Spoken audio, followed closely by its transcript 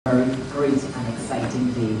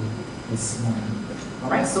this morning. All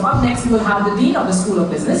right, so up next we will have the Dean of the School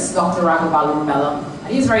of Business, Dr. Raghavalu Ramella.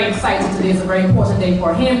 And he's very excited today. It's a very important day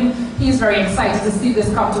for him. He's very excited to see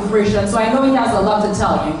this come to fruition. So I know he has a lot to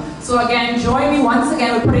tell you. So again, join me once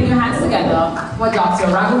again with putting your hands together for Dr.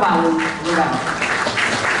 Raghavalu Ramella.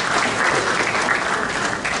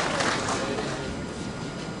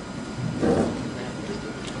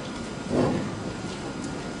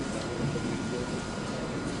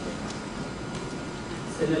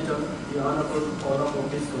 Senator, the Honorable Tobago,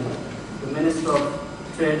 the Minister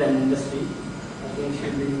of Trade and Industry. I think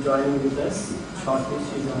she'll be joining with us shortly.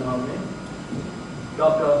 She's on our way.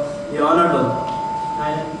 Dr. The Honorable,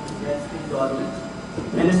 and let's speak to all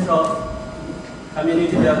Minister of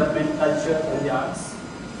Community Development, Culture and the Arts.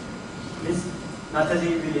 Ms.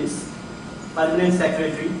 Natalie Willis, Permanent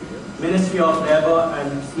Secretary, Ministry of Labour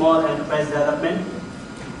and Small Enterprise Development.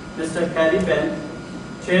 Mr. Kerry Penn,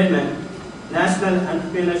 Chairman, National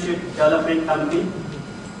Entrepreneurship Development Company.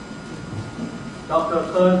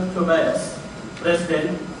 Dr. Tobago,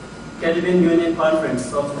 President, Caribbean Union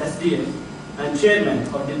Conference of SDA and Chairman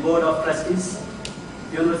of the Board of Trustees,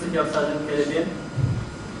 University of Southern Caribbean.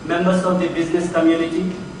 Members of the business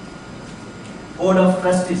community, Board of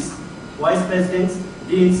Trustees, Vice Presidents,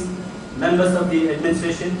 Deans, members of the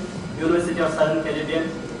administration, University of Southern Caribbean,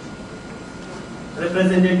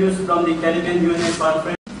 representatives from the Caribbean Union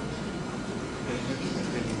Conference.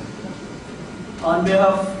 On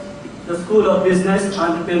behalf of the School of Business,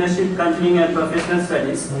 Entrepreneurship, Continuing and Professional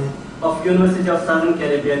Studies of University of Southern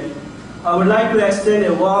Caribbean, I would like to extend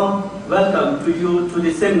a warm welcome to you to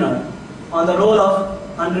the seminar on the role of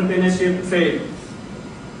entrepreneurship trade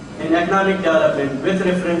in economic development with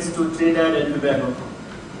reference to Trinidad and Tobago.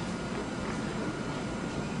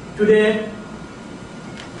 Today,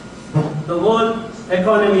 the world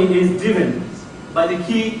economy is driven by the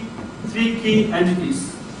three key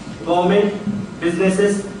entities: government,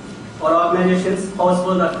 businesses or organizations,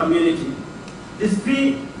 household or community. These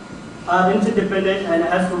three are interdependent and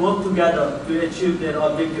have to work together to achieve their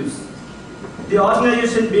objectives. The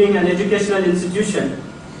organization, being an educational institution,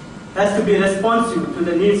 has to be responsive to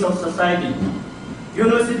the needs of society.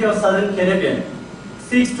 University of Southern Caribbean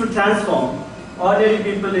seeks to transform ordinary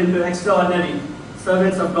people into extraordinary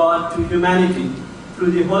servants of God to humanity through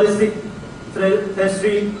the holistic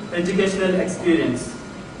tertiary educational experience.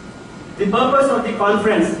 The purpose of the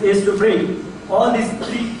conference is to bring all these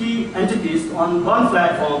three key entities on one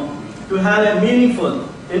platform to have a meaningful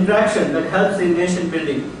interaction that helps in nation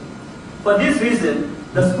building. For this reason,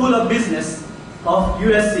 the School of Business of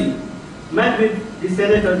USC met with the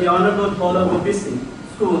Senator, the Honorable Tobago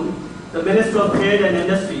School, the Minister of Trade and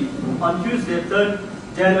Industry, on Tuesday, 3rd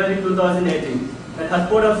January 2018, at her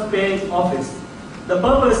Port of Spain office. The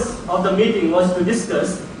purpose of the meeting was to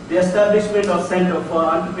discuss the establishment of Center for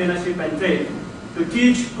Entrepreneurship and Trade to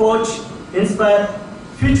teach, coach, inspire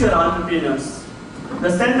future entrepreneurs. The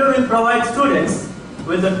center will provide students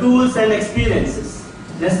with the tools and experiences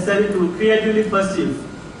necessary to creatively pursue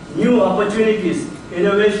new opportunities,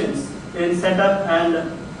 innovations in setup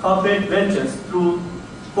and corporate ventures through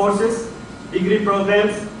courses, degree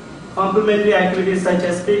programs, complementary activities such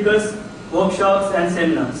as speakers, workshops and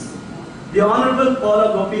seminars. The Honorable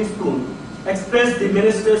Paula Gopin expressed the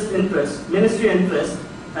ministry interest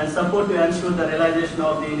and support to ensure the realization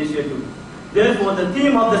of the initiative. Therefore, the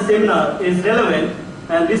theme of the seminar is relevant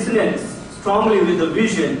and resonates strongly with the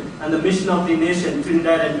vision and the mission of the nation,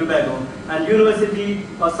 Trinidad and Tobago, and University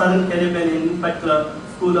of Southern Caribbean, in particular,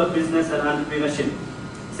 School of Business and Entrepreneurship.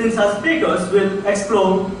 Since our speakers will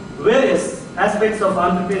explore various aspects of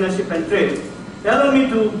entrepreneurship and trade, allow me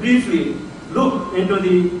to briefly look into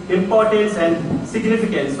the importance and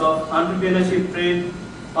significance of entrepreneurship, trade,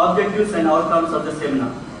 objectives and outcomes of the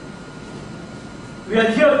seminar. We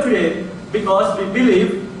are here today because we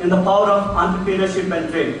believe in the power of entrepreneurship and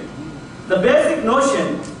trade. The basic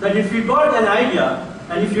notion that if you got an idea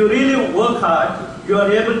and if you really work hard, you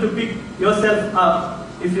are able to pick yourself up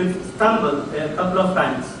if you stumble a couple of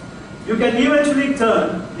times. You can eventually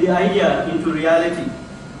turn the idea into reality.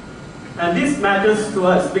 And this matters to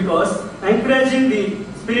us because encouraging the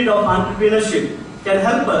spirit of entrepreneurship can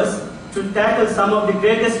help us to tackle some of the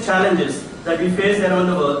greatest challenges that we face around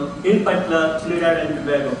the world, in particular Trinidad and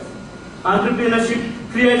Tobago.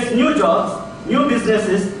 Entrepreneurship creates new jobs, new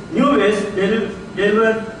businesses, new ways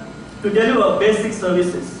to deliver basic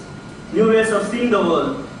services, new ways of seeing the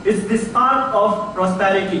world. It's the spark of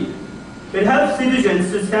prosperity. It helps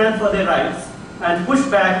citizens to stand for their rights and push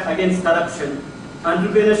back against corruption.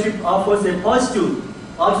 Entrepreneurship offers a positive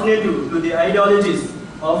alternative to the ideologies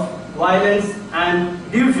of violence and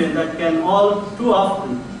division that can all too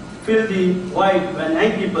often fill the void when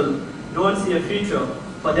young people don't see a future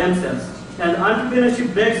for themselves. And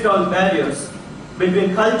entrepreneurship breaks down barriers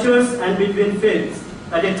between cultures and between faiths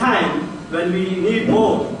at a time when we need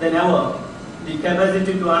more than ever the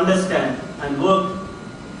capacity to understand and work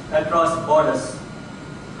across borders.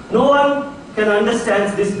 No one can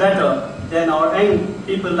understand this better than our young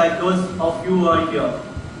people like those of you who are here.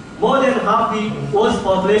 More than half the world's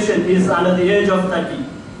population is under the age of 30.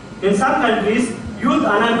 In some countries, youth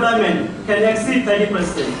unemployment can exceed 30%,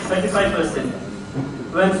 35%.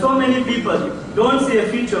 When so many people don't see a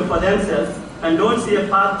future for themselves and don't see a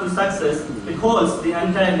path to success, it holds the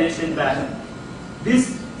entire nation back.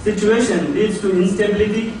 This situation leads to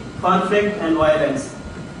instability, conflict, and violence.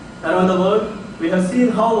 Around the world, we have seen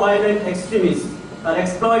how violent extremists are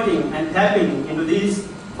exploiting and tapping into these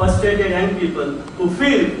frustrated young people who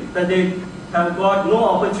feel that they have got no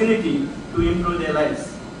opportunity to improve their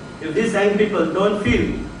lives. If these young people don't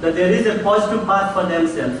feel that there is a positive path for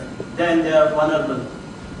themselves, then they are vulnerable.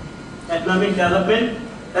 Economic development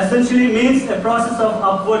essentially means a process of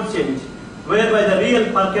upward change, whereby the real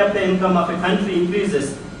per capita income of a country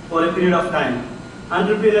increases for a period of time.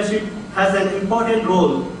 Entrepreneurship has an important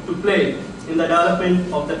role to play in the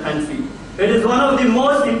development of the country. It is one of the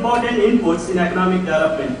most important inputs in economic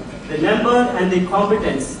development. The number and the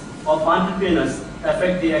competence of entrepreneurs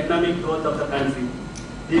affect the economic growth of the country.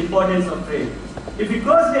 The importance of trade. If we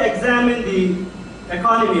closely examine the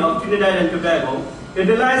economy of Trinidad and Tobago, it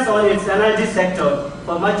relies on its energy sector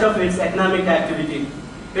for much of its economic activity.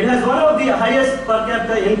 It has one of the highest per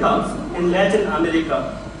capita incomes in Latin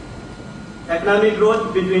America. Economic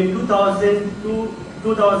growth between 2000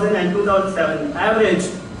 and 2007 averaged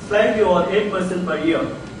slightly over 8% per year,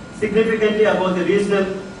 significantly above the regional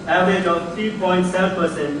average of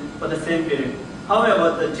 3.7% for the same period.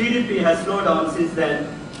 However, the GDP has slowed down since then,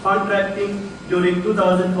 contracting during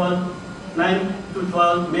 2012, 9 to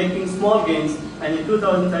 12, making small gains, and in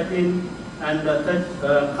 2013, and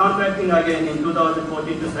contracting again in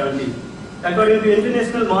 2014 to 17. According to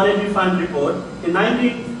International Monetary Fund report, in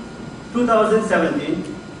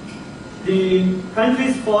 2017, the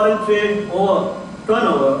country's foreign trade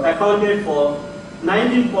turnover accounted for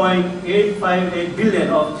 19.858 billion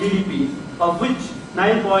of GDP, of which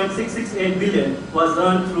 9.668 billion was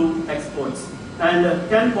earned through exports, and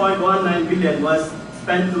 10.19 billion was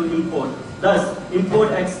spent to import. Thus,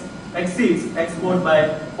 import exceeds export by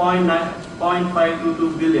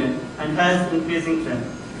 0.522 billion and has increasing trend.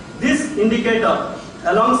 This indicator,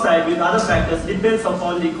 alongside with other factors, depends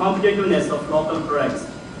upon the competitiveness of local products.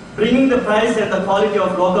 Bringing the price and the quality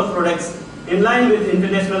of local products in line with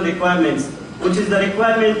international requirements, which is the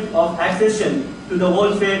requirement of accession to the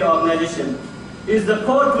World Trade Organization, is the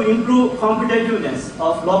core to improve competitiveness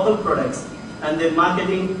of local products and their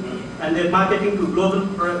marketing to global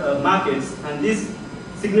markets, and this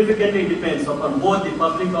significantly depends upon both the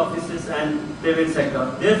public offices and private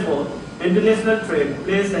sector. Therefore, international trade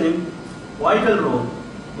plays a vital role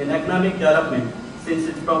in economic development since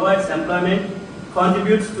it provides employment,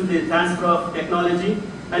 contributes to the transfer of technology,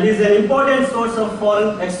 and is an important source of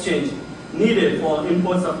foreign exchange needed for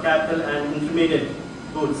imports of capital and intermediate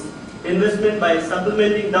goods. Investment by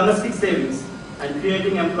supplementing domestic savings and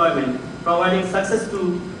creating employment, providing access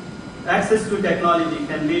to technology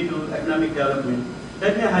can lead to economic development.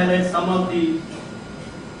 Let me highlight some of the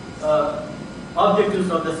objectives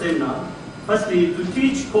of the seminar. Firstly, to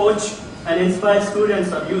teach, coach, and inspire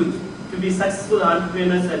students or youth to be successful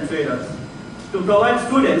entrepreneurs and traders. To provide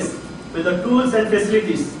students with the tools and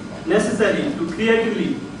facilities necessary to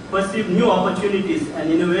creatively pursue new opportunities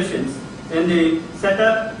and innovations in the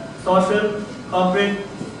setup, social, corporate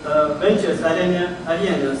ventures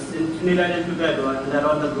arenas in Trinidad and Tobago and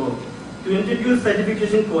around the globe. To introduce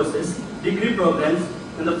certification courses, degree programs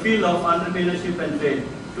in the field of entrepreneurship and trade.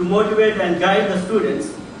 To motivate and guide the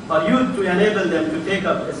students or youth to enable them to take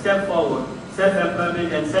up a step forward,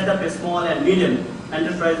 self-employment, and set up a small and medium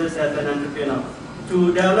enterprises as an entrepreneur.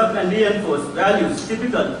 To develop and reinforce values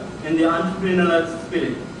typical in the entrepreneurial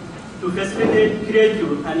spirit. To facilitate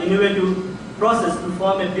creative and innovative process to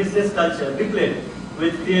form a business culture replete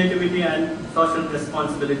with creativity and social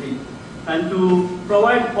responsibility. And to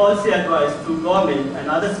provide policy advice to government and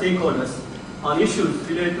other stakeholders on issues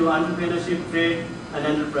related to entrepreneurship, trade, and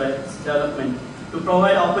enterprise development. To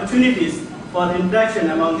provide opportunities for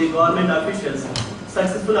interaction among the government officials,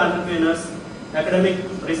 successful entrepreneurs, academic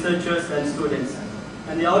researchers, and students.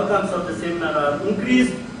 And the outcomes of the seminar are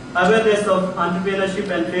increased awareness of entrepreneurship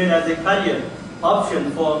and trade as a career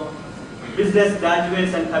option for business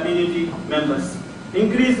graduates and community members.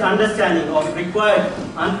 Increased understanding of required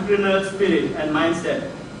entrepreneurial spirit and mindset.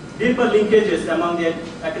 Deeper linkages among the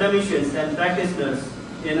academicians and practitioners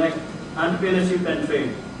in entrepreneurship and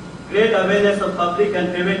trade. Great awareness of public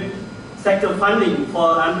and private sector funding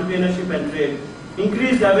for entrepreneurship and trade.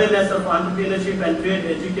 Increased awareness of entrepreneurship and trade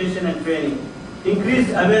education and training.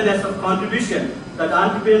 Increased awareness of contribution that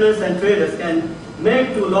entrepreneurs and traders can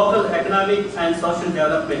make to local economic and social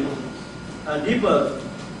development. Deeper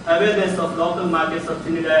awareness of local markets of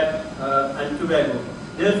Trinidad and Tobago.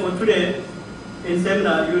 Therefore, today, in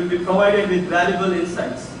seminar, you will be provided with valuable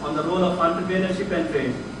insights on the role of entrepreneurship and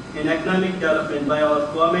trade in economic development by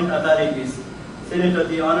our government authorities. Senator,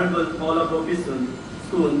 the Honorable Paula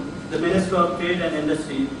Schoon, the Minister of Trade and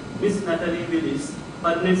Industry, Ms. Natalie Willis,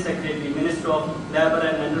 Permanent Secretary, Minister of Labour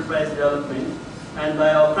and Enterprise Development, and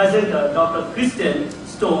by our presenter, Dr. Christian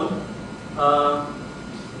Stone,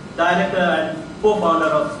 Director and co-founder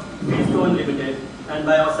of Stone Limited, and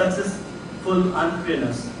by our successful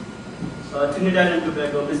entrepreneurs, Trinidad and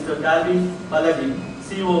Tobago, Mr. Dalby Baladi,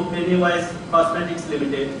 CEO of Pennywise Cosmetics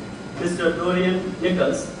Limited, Mr. Dorian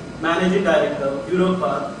Nichols, Managing Director,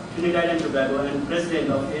 Europa, Trinidad and Tobago, and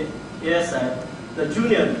President of ASI, the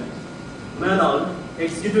Junior Manol,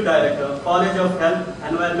 Executive Director, College of Health,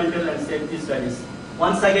 Environmental and Safety Studies.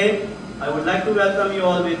 Once again, I would like to welcome you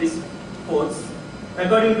all with these quotes.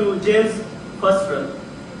 According to James Foster,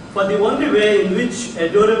 for the only way in which a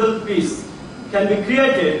durable peace can be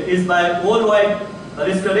created is by worldwide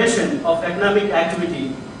restoration of economic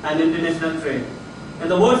activity and international trade. In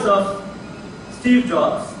the words of Steve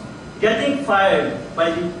Jobs, getting fired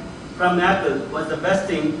from Apple was the best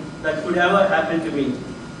thing that could ever happen to me.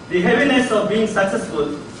 The heaviness of being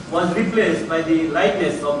successful was replaced by the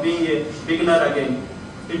lightness of being a beginner again.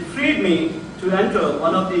 It freed me to enter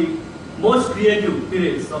one of the most creative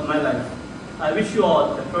periods of my life. I wish you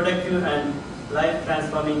all a productive and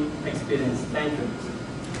life-transforming experience. Thank you.